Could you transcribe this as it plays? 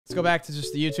Let's go back to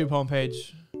just the YouTube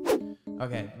homepage.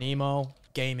 Okay, NEMO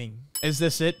Gaming. Is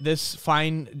this it? This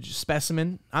fine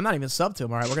specimen? I'm not even sub to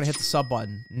him. All right, we're gonna hit the sub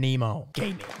button. NEMO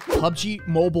Gaming. PUBG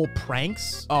mobile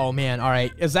pranks? Oh man, all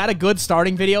right. Is that a good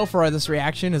starting video for this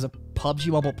reaction? Is a PUBG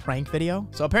mobile prank video?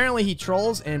 So apparently he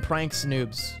trolls and pranks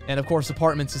noobs. And of course,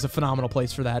 apartments is a phenomenal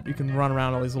place for that. You can run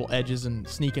around all these little edges and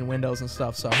sneak in windows and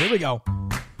stuff. So here we go.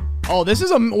 Oh, this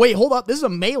is a, wait, hold up. This is a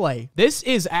melee. This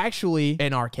is actually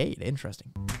an arcade.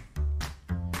 Interesting.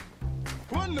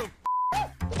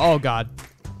 Oh God.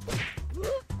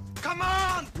 Come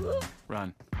on!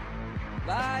 Run.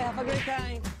 Bye, have a great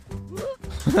time.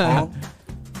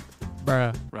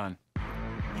 Bruh. Run.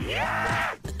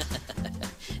 Yeah!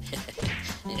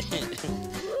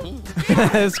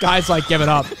 This guy's like giving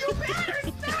up.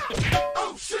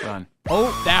 Oh, shit! Run.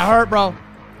 Oh, that hurt, bro.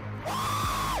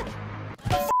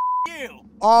 You!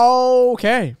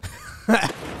 Okay.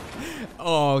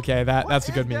 Oh, okay, that's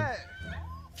a good meme.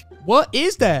 What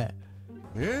is that?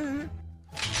 Yeah.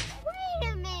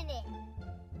 Wait a minute.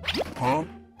 Huh?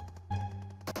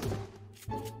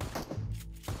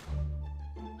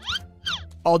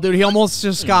 Oh, dude, he almost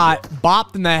just got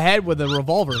bopped in the head with a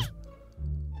revolver.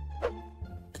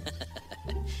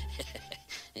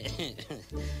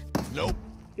 Nope.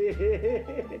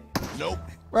 Nope.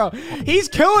 Bro, he's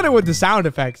killing it with the sound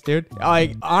effects, dude.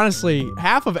 Like, honestly,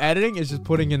 half of editing is just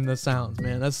putting in the sounds,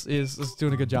 man. That's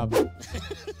doing a good job.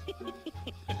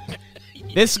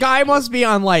 This guy must be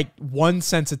on, like, one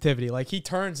sensitivity. Like, he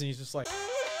turns and he's just like...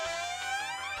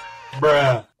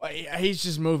 Bruh. Like, he's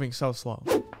just moving so slow.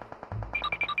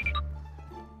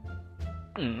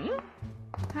 Hi. You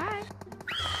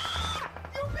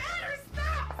better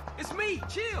stop! It's me!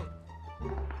 Chill!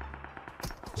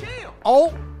 Chill!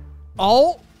 Oh.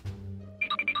 Oh.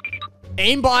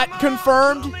 Aimbot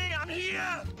confirmed. Follow me, I'm here!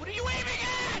 What are you aiming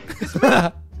at? It's me!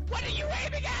 What are you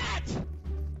aiming at?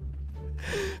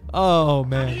 Oh, I'm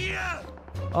man. here!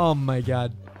 Oh, my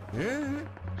God.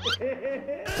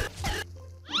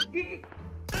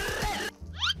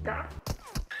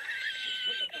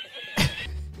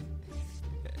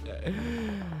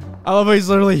 I love how he's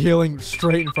literally healing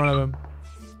straight in front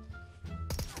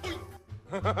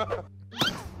of him.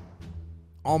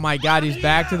 Oh my God, he's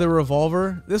back to the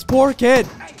revolver. This poor kid.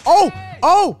 Oh!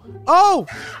 Oh! Oh!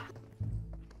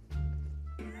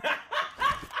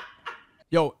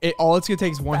 Yo, all it's gonna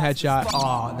take is one headshot.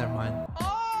 Oh, never mind.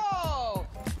 Oh!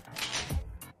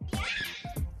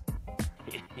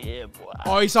 Yeah, boy.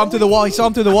 Oh, he saw him through the wall. He saw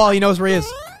him through the wall. He knows where he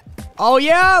is. Oh,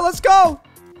 yeah, let's go.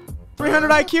 300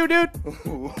 IQ, dude.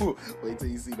 Wait till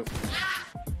you see the.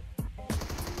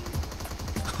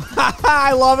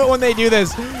 I love it when they do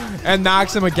this. And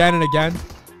knocks him again and again.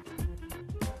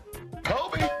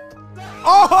 Kobe!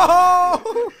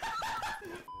 Oh!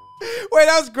 Wait,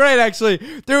 that was great, actually.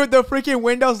 Dude, the freaking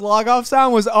Windows log off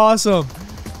sound was awesome.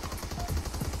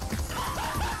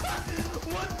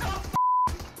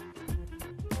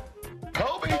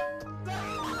 Kobe!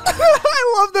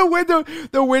 I love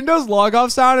the Windows log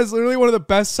off sound is literally one of the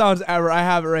best sounds ever. I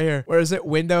have it right here. Where is it?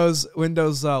 Windows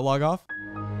log off.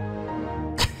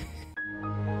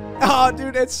 Oh,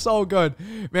 dude, it's so good.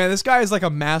 Man, this guy is like a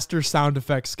master sound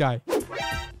effects guy.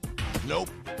 Nope.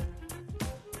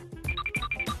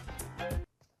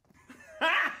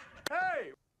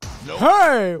 Hey! Nope.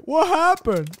 Hey, what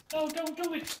happened? Oh, don't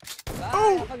do it. Bye,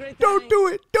 Oh, have a great don't time. do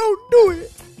it. Don't do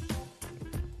it.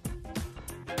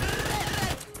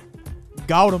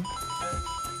 Got him.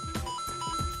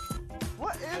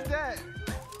 What is that?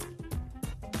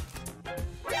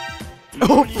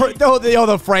 Oh,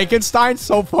 the Frankenstein,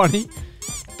 so funny.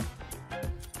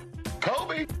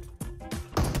 Kobe!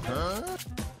 Huh?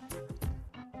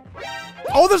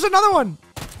 Oh, there's another one.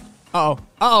 Uh-oh.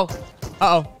 Uh-oh.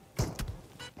 Uh-oh.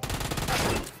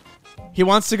 He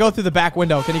wants to go through the back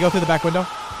window. Can he go through the back window?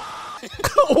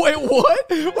 Wait, what?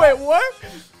 Wait, what?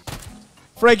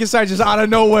 Frankenstein just out of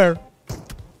nowhere.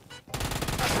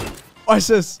 Watch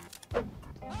this.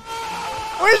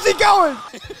 Where's he going?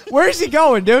 Where's he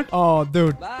going, dude? Oh,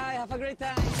 dude. Bye, have a great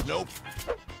time. Nope.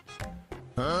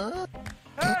 Huh?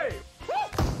 Hey!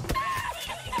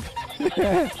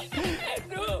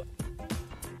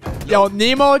 Yo,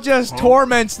 NEMO just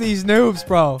torments these noobs,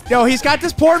 bro. Yo, he's got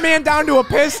this poor man down to a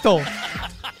pistol.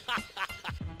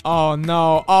 Oh,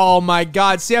 no. Oh, my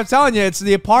God. See, I'm telling you, it's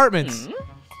the apartments.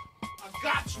 I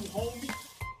got you, homie!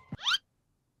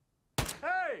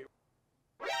 Hey!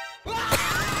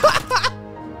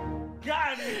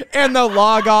 Got it! And the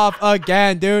log off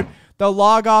again, dude. The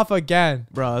log off again.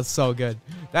 Bro, that's so good.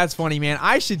 That's funny, man.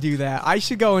 I should do that. I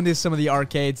should go into some of the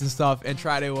arcades and stuff and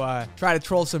try to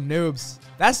troll some noobs.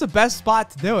 That's the best spot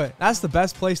to do it. That's the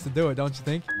best place to do it, don't you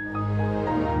think?